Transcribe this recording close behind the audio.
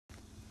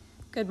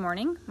Good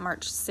morning,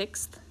 March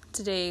 6th.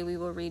 Today we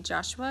will read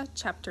Joshua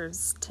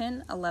chapters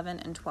 10, 11,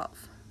 and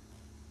 12.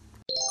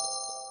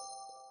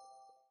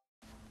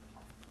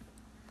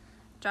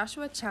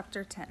 Joshua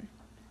chapter 10.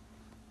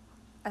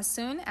 As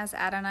soon as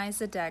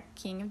Adoni-Zedek,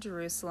 king of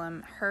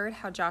Jerusalem, heard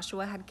how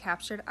Joshua had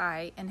captured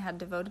Ai and had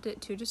devoted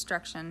it to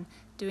destruction,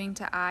 doing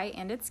to Ai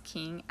and its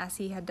king as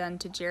he had done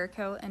to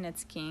Jericho and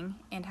its king,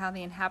 and how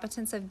the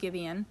inhabitants of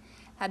Gibeon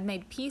had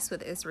made peace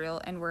with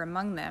Israel and were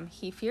among them,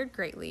 he feared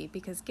greatly,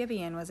 because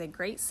Gibeon was a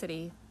great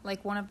city,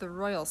 like one of the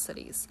royal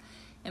cities.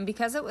 And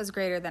because it was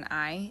greater than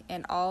Ai,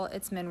 and all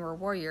its men were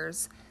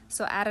warriors,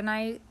 so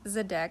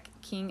Adoni-Zedek,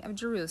 king of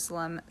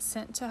Jerusalem,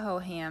 sent to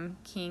Hoham,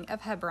 king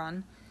of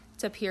Hebron,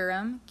 to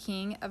Piram,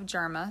 king of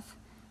Jarmuth,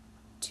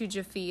 to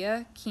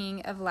Japhia,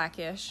 king of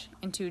Lachish,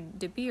 and to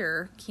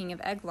Debir, king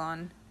of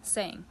Eglon,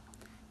 saying,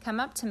 Come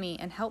up to me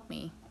and help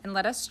me, and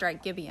let us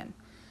strike Gibeon,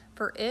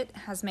 for it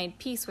has made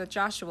peace with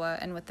Joshua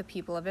and with the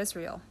people of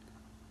Israel.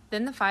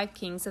 Then the 5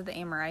 kings of the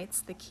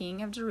Amorites, the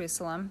king of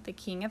Jerusalem, the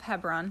king of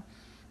Hebron,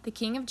 the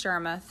king of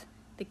Jarmuth,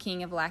 the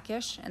king of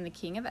Lachish, and the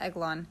king of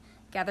Eglon,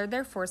 gathered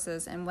their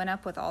forces and went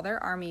up with all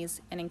their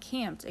armies and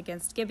encamped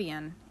against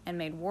Gibeon and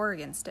made war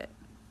against it.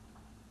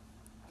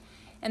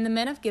 And the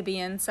men of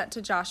Gibeon said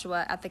to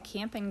Joshua at the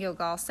camp in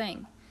Gilgal,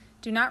 saying,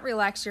 Do not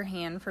relax your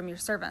hand from your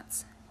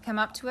servants. Come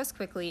up to us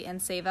quickly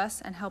and save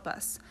us and help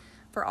us,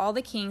 for all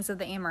the kings of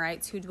the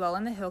Amorites who dwell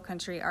in the hill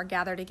country are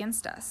gathered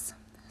against us.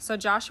 So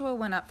Joshua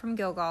went up from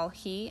Gilgal,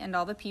 he and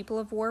all the people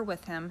of war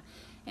with him,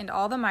 and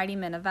all the mighty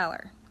men of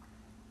valor.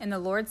 And the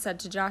Lord said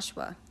to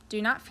Joshua,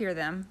 Do not fear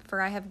them, for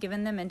I have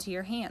given them into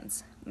your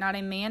hands. Not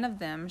a man of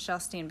them shall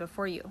stand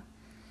before you.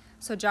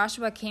 So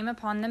Joshua came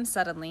upon them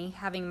suddenly,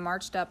 having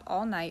marched up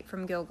all night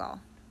from Gilgal.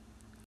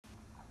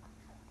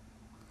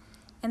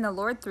 And the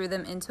Lord threw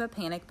them into a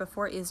panic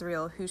before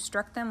Israel, who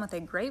struck them with a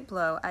great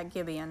blow at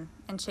Gibeon,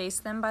 and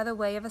chased them by the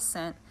way of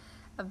ascent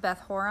of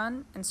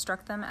Beth-horon, and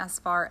struck them as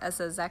far as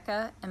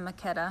Azekah and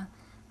Makkedah.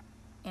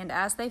 And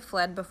as they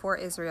fled before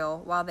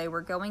Israel, while they were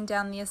going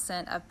down the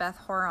ascent of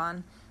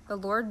Beth-horon, the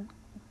Lord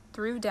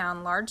threw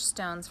down large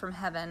stones from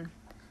heaven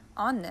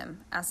on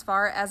them, as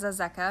far as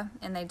Azekah,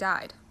 and they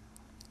died.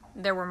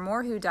 There were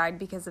more who died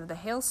because of the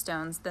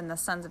hailstones than the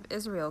sons of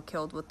Israel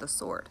killed with the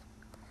sword.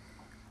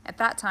 At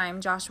that time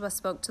Joshua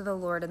spoke to the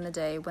Lord in the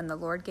day when the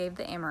Lord gave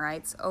the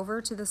Amorites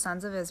over to the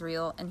sons of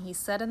Israel, and he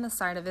said in the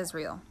sight of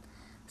Israel,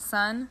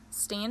 Sun,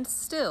 stand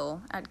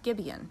still at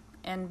Gibeon,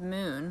 and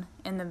moon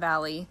in the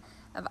valley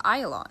of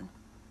Ajalon.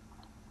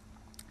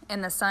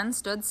 And the sun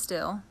stood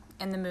still,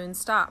 and the moon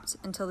stopped,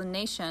 until the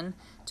nation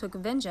took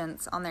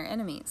vengeance on their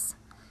enemies.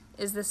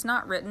 Is this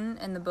not written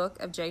in the book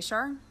of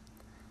Jashar?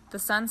 The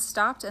sun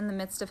stopped in the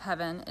midst of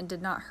heaven and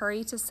did not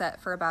hurry to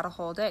set for about a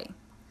whole day.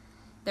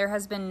 There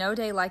has been no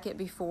day like it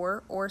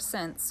before or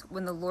since,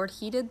 when the Lord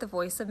heeded the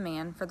voice of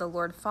man, for the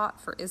Lord fought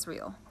for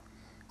Israel.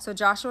 So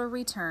Joshua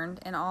returned,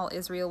 and all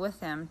Israel with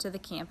him, to the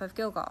camp of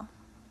Gilgal.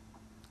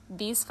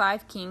 These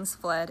 5 kings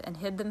fled and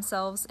hid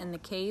themselves in the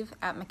cave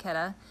at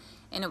Makkedah,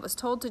 and it was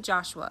told to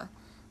Joshua,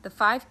 The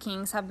 5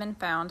 kings have been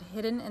found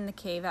hidden in the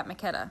cave at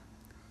Makkedah.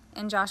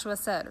 And Joshua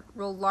said,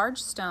 Roll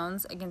large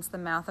stones against the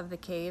mouth of the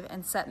cave,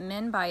 and set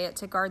men by it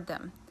to guard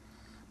them.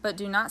 But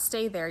do not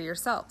stay there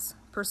yourselves.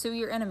 Pursue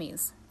your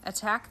enemies.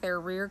 Attack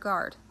their rear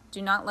guard.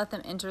 Do not let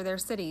them enter their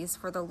cities,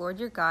 for the Lord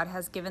your God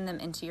has given them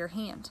into your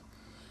hand.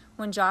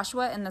 When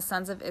Joshua and the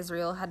sons of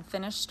Israel had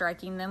finished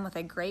striking them with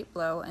a great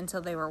blow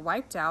until they were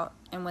wiped out,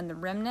 and when the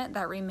remnant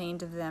that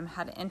remained of them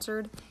had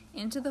entered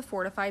into the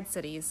fortified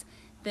cities,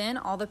 then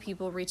all the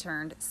people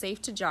returned, safe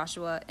to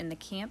Joshua in the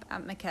camp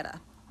at Makkedah.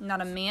 Not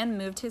a man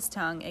moved his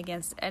tongue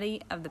against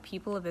any of the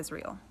people of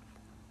Israel.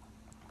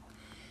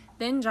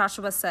 Then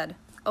Joshua said,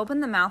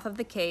 Open the mouth of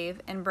the cave,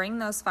 and bring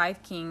those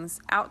 5 kings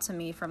out to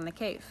me from the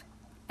cave.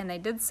 And they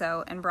did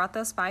so, and brought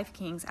those 5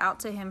 kings out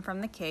to him from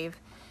the cave,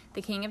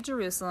 the king of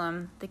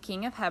Jerusalem, the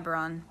king of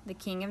Hebron, the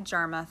king of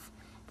Jarmuth,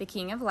 the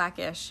king of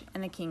Lachish,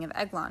 and the king of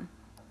Eglon.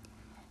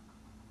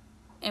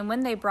 And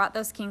when they brought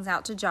those kings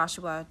out to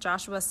Joshua,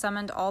 Joshua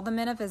summoned all the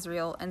men of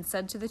Israel, and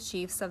said to the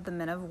chiefs of the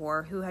men of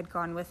war who had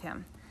gone with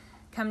him,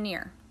 Come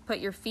near, put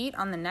your feet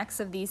on the necks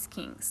of these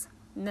kings.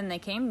 And then they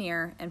came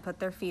near and put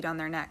their feet on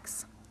their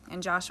necks.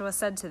 And Joshua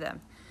said to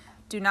them,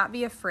 Do not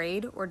be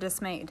afraid or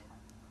dismayed.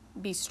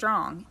 Be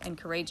strong and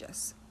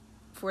courageous.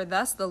 For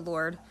thus the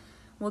Lord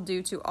will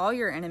do to all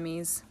your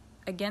enemies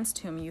against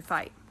whom you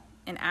fight.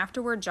 And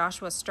afterward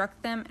Joshua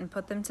struck them and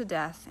put them to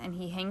death, and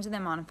he hanged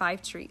them on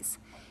 5 trees.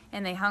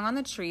 And they hung on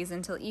the trees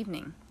until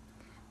evening.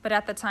 But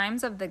at the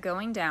times of the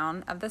going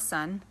down of the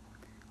sun,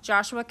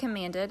 Joshua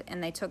commanded,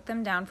 and they took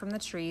them down from the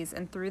trees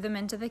and threw them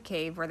into the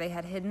cave where they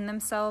had hidden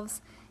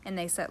themselves, and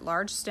they set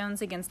large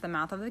stones against the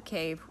mouth of the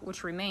cave,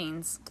 which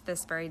remains to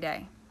this very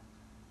day.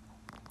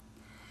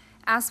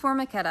 As for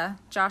Makkedah,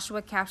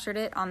 Joshua captured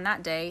it on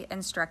that day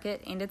and struck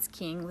it and its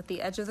king with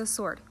the edge of the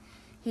sword.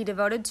 He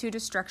devoted to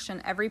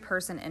destruction every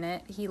person in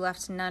it, he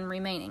left none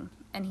remaining,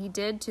 and he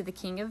did to the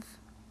king of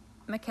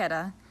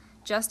Makkedah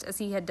just as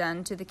he had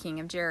done to the king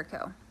of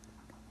Jericho.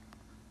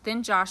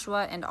 Then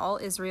Joshua and all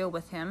Israel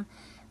with him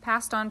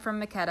passed on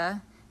from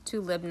Makkedah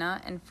to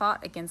Libnah, and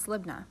fought against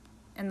Libnah.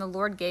 And the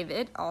Lord gave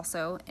it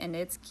also and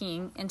its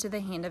king into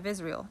the hand of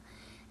Israel.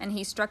 And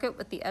he struck it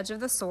with the edge of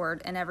the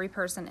sword, and every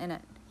person in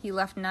it. He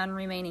left none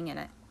remaining in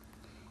it.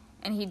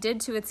 And he did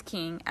to its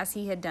king as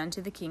he had done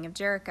to the king of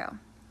Jericho.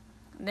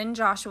 Then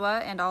Joshua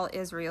and all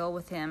Israel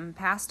with him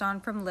passed on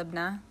from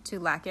Libnah to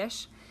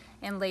Lachish,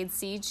 and laid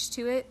siege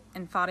to it,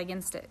 and fought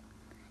against it.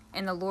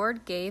 And the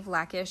Lord gave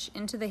Lachish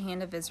into the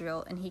hand of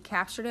Israel, and he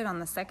captured it on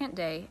the second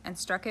day, and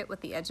struck it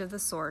with the edge of the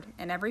sword,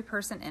 and every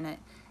person in it,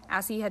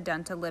 as he had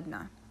done to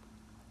Libnah.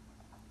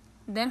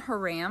 Then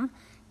Horam,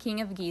 king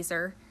of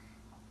Gezer,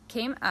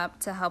 came up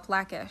to help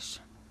Lachish,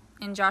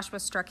 and Joshua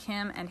struck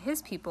him and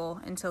his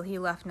people until he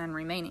left none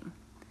remaining.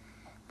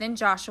 Then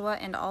Joshua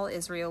and all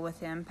Israel with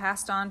him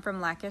passed on from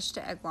Lachish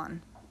to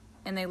Eglon,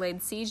 and they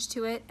laid siege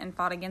to it and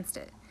fought against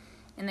it.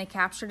 And they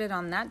captured it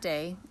on that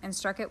day, and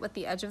struck it with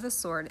the edge of the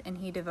sword, and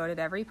he devoted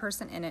every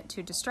person in it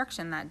to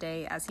destruction that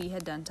day, as he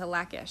had done to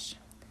Lachish.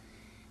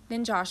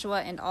 Then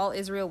Joshua and all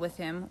Israel with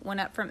him went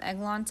up from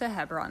Eglon to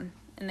Hebron,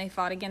 and they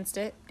fought against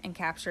it, and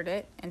captured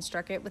it, and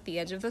struck it with the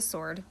edge of the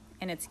sword,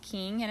 and its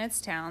king and its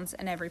towns,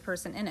 and every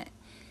person in it.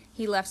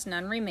 He left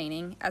none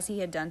remaining, as he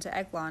had done to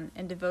Eglon,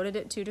 and devoted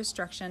it to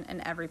destruction,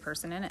 and every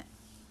person in it.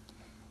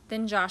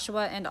 Then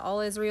Joshua and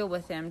all Israel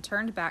with him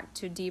turned back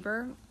to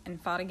Debir,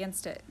 and fought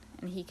against it.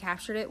 And he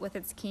captured it with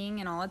its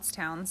king and all its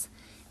towns,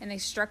 and they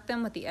struck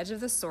them with the edge of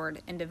the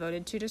sword, and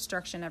devoted to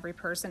destruction every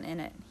person in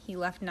it. He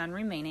left none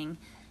remaining,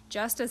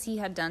 just as he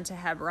had done to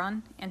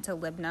Hebron, and to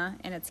Libnah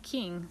and its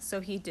king,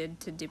 so he did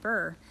to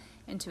Debir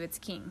and to its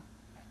king.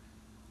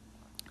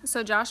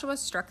 So Joshua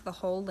struck the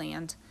whole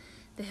land,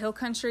 the hill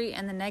country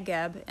and the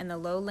Negeb, and the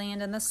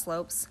lowland and the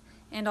slopes,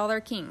 and all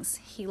their kings.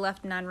 He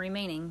left none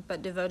remaining,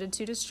 but devoted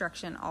to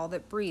destruction all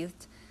that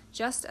breathed,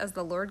 just as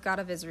the Lord God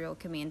of Israel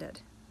commanded.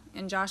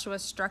 And Joshua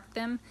struck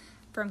them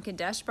from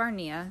Kadesh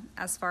Barnea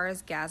as far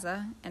as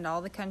Gaza, and all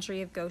the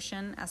country of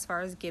Goshen as far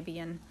as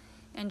Gibeon.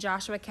 And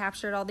Joshua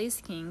captured all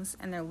these kings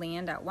and their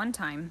land at one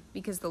time,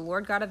 because the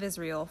Lord God of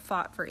Israel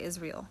fought for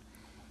Israel.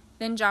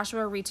 Then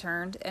Joshua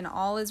returned, and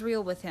all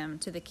Israel with him,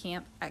 to the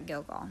camp at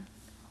Gilgal.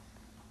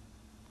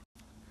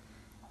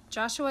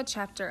 Joshua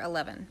chapter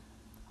 11.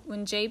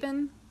 When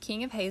Jabin,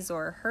 king of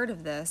Hazor, heard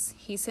of this,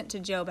 he sent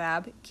to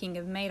Jobab, king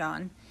of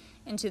Madon,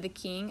 and to the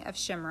king of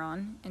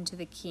Shimron, and to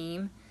the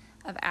king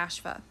of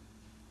Ashva,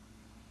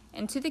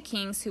 and to the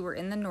kings who were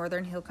in the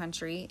northern hill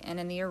country, and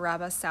in the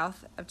Arabah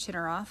south of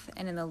Chinneroth,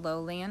 and in the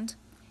lowland,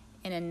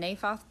 and in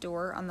Naphoth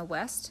Dor on the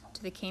west,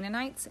 to the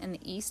Canaanites in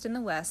the east and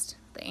the west,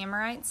 the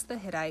Amorites, the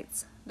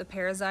Hittites, the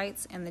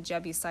Perizzites, and the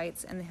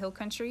Jebusites in the hill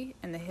country,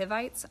 and the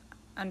Hivites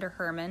under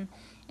Hermon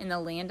in the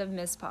land of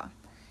Mizpah.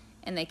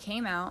 And they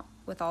came out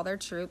with all their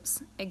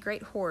troops, a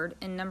great horde,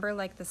 in number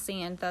like the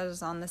sand that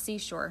is on the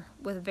seashore,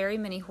 with very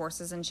many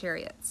horses and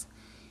chariots.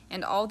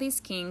 And all these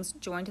kings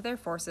joined their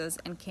forces,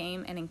 and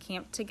came and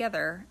encamped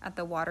together at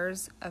the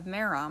waters of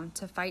Merom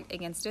to fight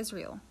against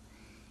Israel.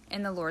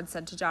 And the Lord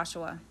said to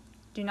Joshua,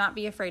 "Do not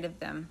be afraid of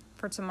them,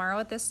 for tomorrow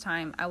at this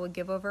time I will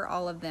give over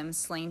all of them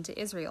slain to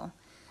Israel.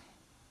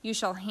 You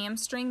shall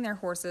hamstring their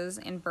horses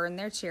and burn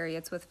their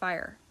chariots with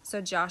fire." So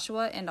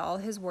Joshua and all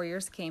his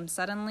warriors came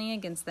suddenly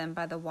against them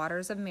by the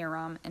waters of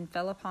Merom, and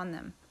fell upon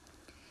them.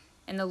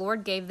 And the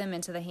Lord gave them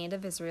into the hand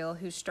of Israel,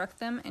 who struck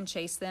them and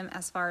chased them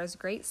as far as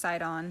Great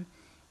Sidon,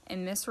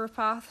 and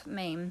Misrephoth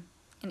Maim,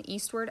 and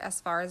eastward as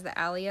far as the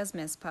alley as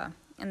Mizpah.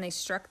 And they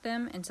struck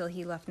them until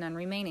he left none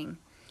remaining.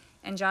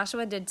 And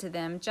Joshua did to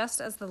them just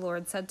as the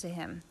Lord said to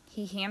him.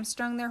 He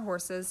hamstrung their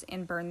horses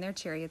and burned their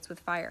chariots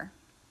with fire.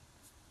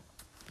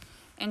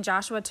 And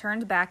Joshua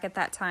turned back at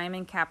that time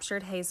and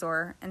captured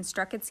Hazor, and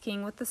struck its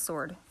king with the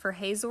sword. For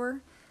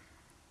Hazor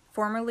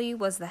formerly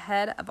was the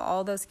head of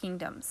all those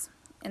kingdoms.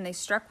 And they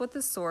struck with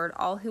the sword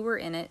all who were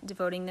in it,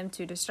 devoting them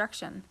to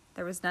destruction.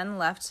 There was none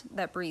left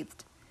that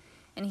breathed.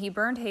 And he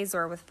burned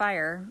Hazor with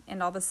fire,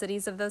 and all the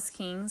cities of those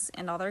kings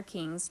and all their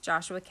kings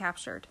Joshua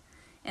captured,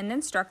 and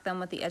then struck them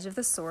with the edge of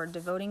the sword,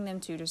 devoting them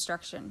to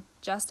destruction,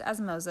 just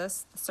as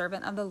Moses, the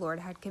servant of the Lord,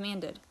 had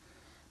commanded.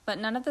 But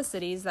none of the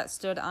cities that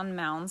stood on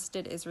mounds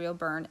did Israel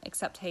burn,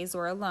 except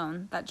Hazor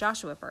alone, that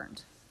Joshua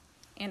burned.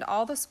 And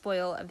all the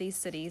spoil of these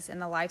cities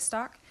and the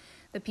livestock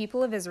the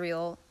people of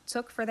Israel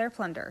took for their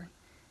plunder.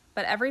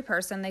 But every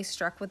person they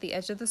struck with the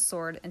edge of the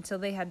sword until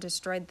they had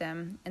destroyed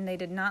them, and they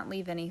did not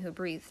leave any who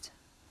breathed.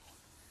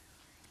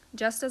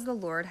 Just as the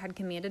Lord had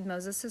commanded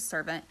Moses his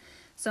servant,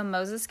 so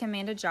Moses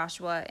commanded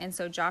Joshua, and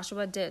so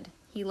Joshua did.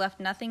 He left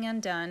nothing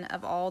undone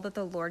of all that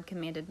the Lord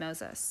commanded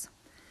Moses.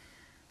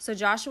 So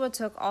Joshua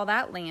took all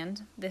that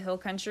land, the hill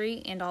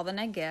country, and all the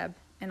Negeb,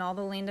 and all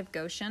the land of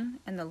Goshen,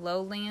 and the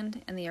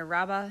lowland, and the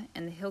Arabah,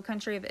 and the hill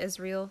country of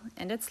Israel,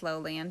 and its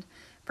lowland,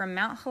 from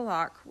Mount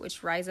Halak,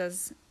 which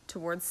rises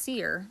towards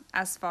Seir,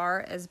 as far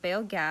as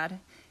Baal-Gad,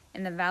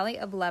 in the valley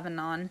of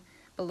Lebanon,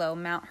 below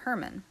Mount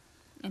Hermon.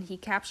 And he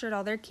captured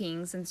all their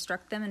kings, and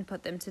struck them and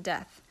put them to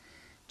death.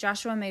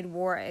 Joshua made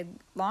war a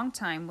long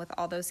time with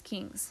all those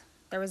kings.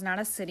 There was not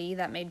a city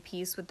that made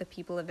peace with the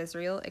people of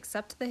Israel,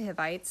 except the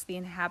Hivites, the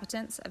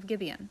inhabitants of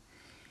Gibeon.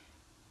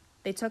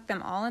 They took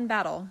them all in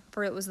battle,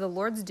 for it was the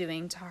Lord's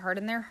doing to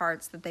harden their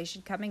hearts that they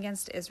should come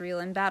against Israel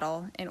in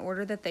battle, in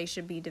order that they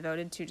should be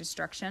devoted to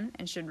destruction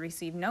and should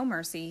receive no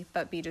mercy,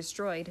 but be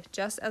destroyed,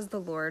 just as the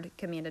Lord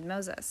commanded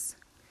Moses.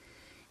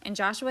 And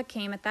Joshua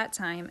came at that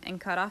time and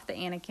cut off the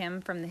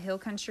Anakim from the hill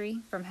country,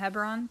 from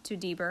Hebron to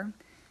Debir,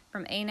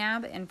 from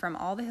Anab, and from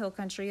all the hill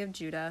country of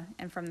Judah,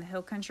 and from the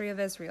hill country of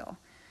Israel.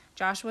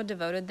 Joshua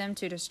devoted them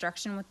to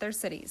destruction with their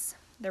cities.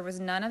 There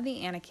was none of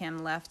the Anakim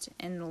left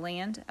in the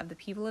land of the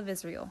people of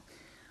Israel.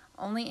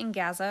 Only in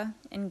Gaza,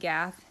 in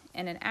Gath,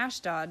 and in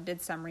Ashdod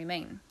did some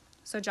remain.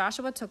 So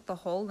Joshua took the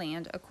whole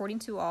land according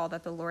to all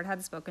that the Lord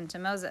had spoken to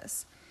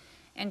Moses.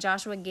 And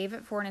Joshua gave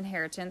it for an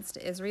inheritance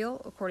to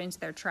Israel according to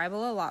their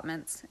tribal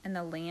allotments, and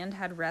the land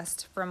had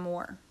rest from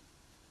war.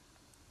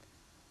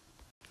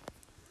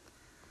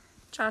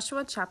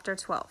 Joshua chapter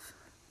 12.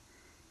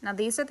 Now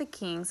these are the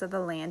kings of the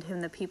land whom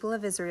the people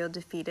of Israel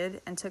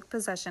defeated and took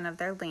possession of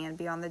their land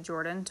beyond the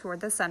Jordan toward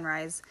the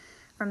sunrise,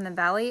 from the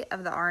valley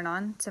of the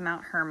Arnon to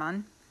Mount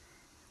Hermon,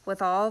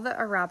 with all the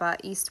Arabah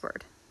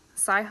eastward.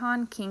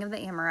 Sihon, king of the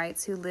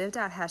Amorites, who lived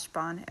at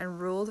Heshbon and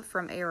ruled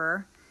from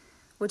Aroer,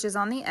 which is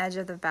on the edge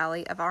of the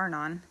valley of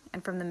Arnon,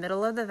 and from the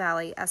middle of the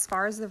valley as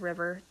far as the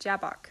river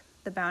Jabbok,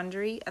 the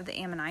boundary of the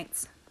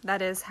Ammonites,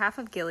 that is, half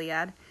of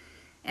Gilead,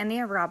 and the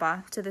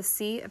Arabah to the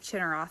sea of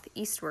Chinneroth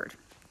eastward,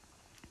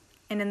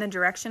 and in the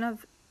direction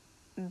of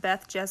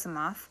Beth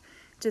Jesimoth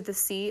to the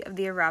sea of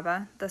the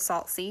Arabah, the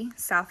Salt Sea,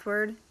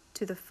 southward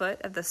to the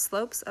foot of the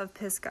slopes of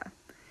Pisgah.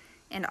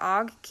 And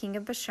Og, king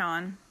of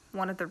Bashan,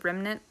 one of the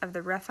remnant of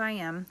the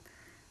Rephaim,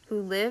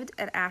 who lived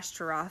at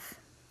Ashtaroth,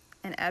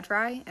 and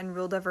Edrei, and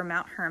ruled over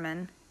Mount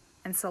Hermon,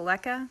 and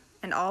Selekah,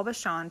 and all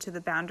Bashan to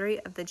the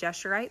boundary of the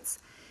Jeshurites,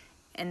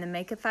 and the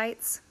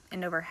Maacathites,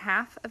 and over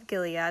half of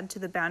Gilead to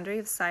the boundary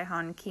of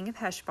Sihon, king of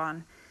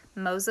Heshbon.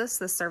 Moses,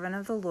 the servant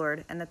of the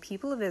Lord, and the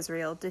people of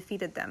Israel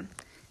defeated them.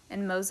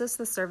 And Moses,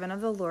 the servant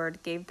of the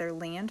Lord, gave their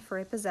land for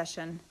a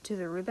possession to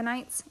the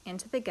Reubenites and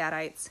to the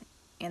Gadites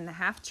and the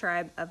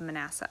half-tribe of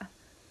Manasseh.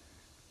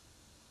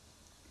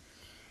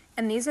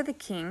 And these are the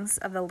kings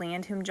of the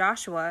land whom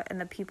Joshua and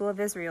the people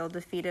of Israel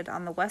defeated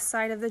on the west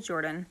side of the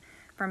Jordan,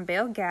 from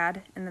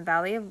Baal-Gad in the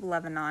valley of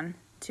Lebanon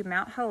to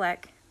Mount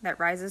Halek that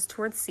rises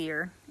toward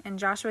Seir. And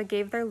Joshua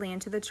gave their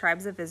land to the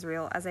tribes of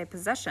Israel as a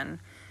possession,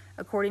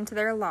 according to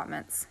their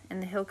allotments, in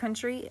the hill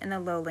country, in the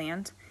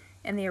lowland,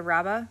 in the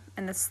Arabah,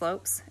 in the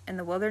slopes, in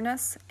the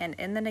wilderness, and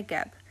in the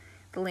Negeb,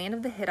 the land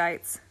of the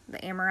Hittites,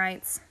 the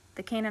Amorites,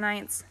 the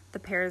Canaanites, the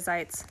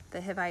Perizzites,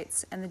 the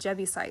Hivites, and the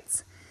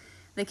Jebusites.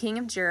 The king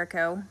of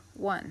Jericho,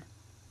 1.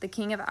 The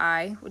king of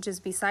Ai, which is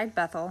beside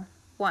Bethel,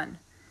 1.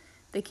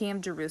 The king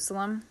of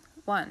Jerusalem,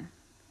 1.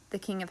 The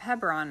king of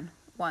Hebron,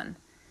 1.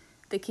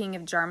 The king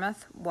of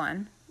Jarmuth,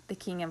 1. The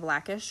king of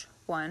Lachish,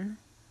 1.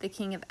 The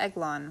king of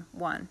Eglon,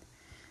 1.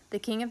 The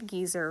king of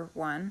Gezer,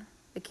 1.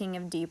 The king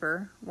of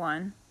Debir,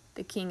 1.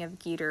 The king of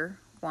Geder,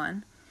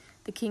 1.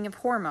 The king of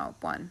Hormah,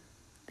 1.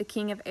 The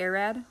king of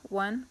Arad,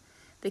 1.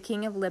 The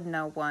king of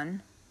Libnah,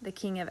 1. The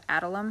king of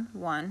Adullam,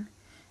 1.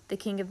 The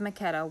king of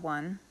Makkedah,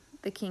 1.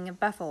 The king of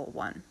Bethel,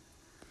 1.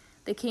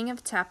 The king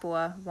of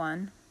Tappuah,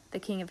 1. The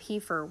king of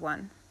Hepher,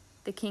 1.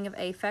 The king of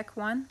Aphek,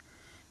 1.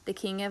 The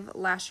king of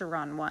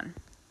Lasharon, 1.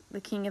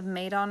 The king of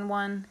Madon,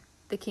 1.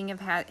 The king of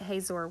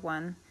Hazor,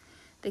 1.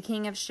 The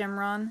king of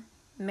Shimron,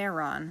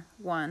 Meron,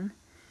 1.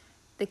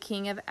 The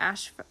king of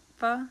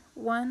Ashpha,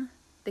 1.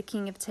 The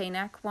king of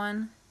Tanakh,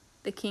 1.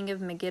 The king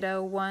of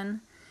Megiddo,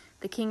 1.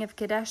 The king of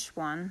Kadesh,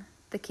 1.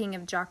 The king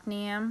of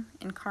Jokneam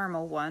in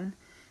Carmel, 1.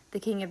 The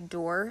king of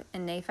Dor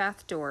in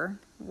Naphath Dor,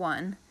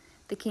 1.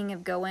 The king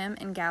of Goim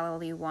in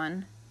Galilee,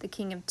 1. The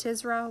king of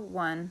Tisra,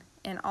 1.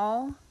 In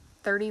all,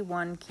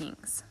 31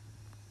 kings.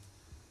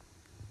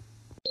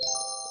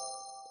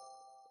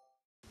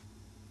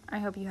 I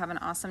hope you have an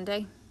awesome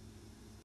day.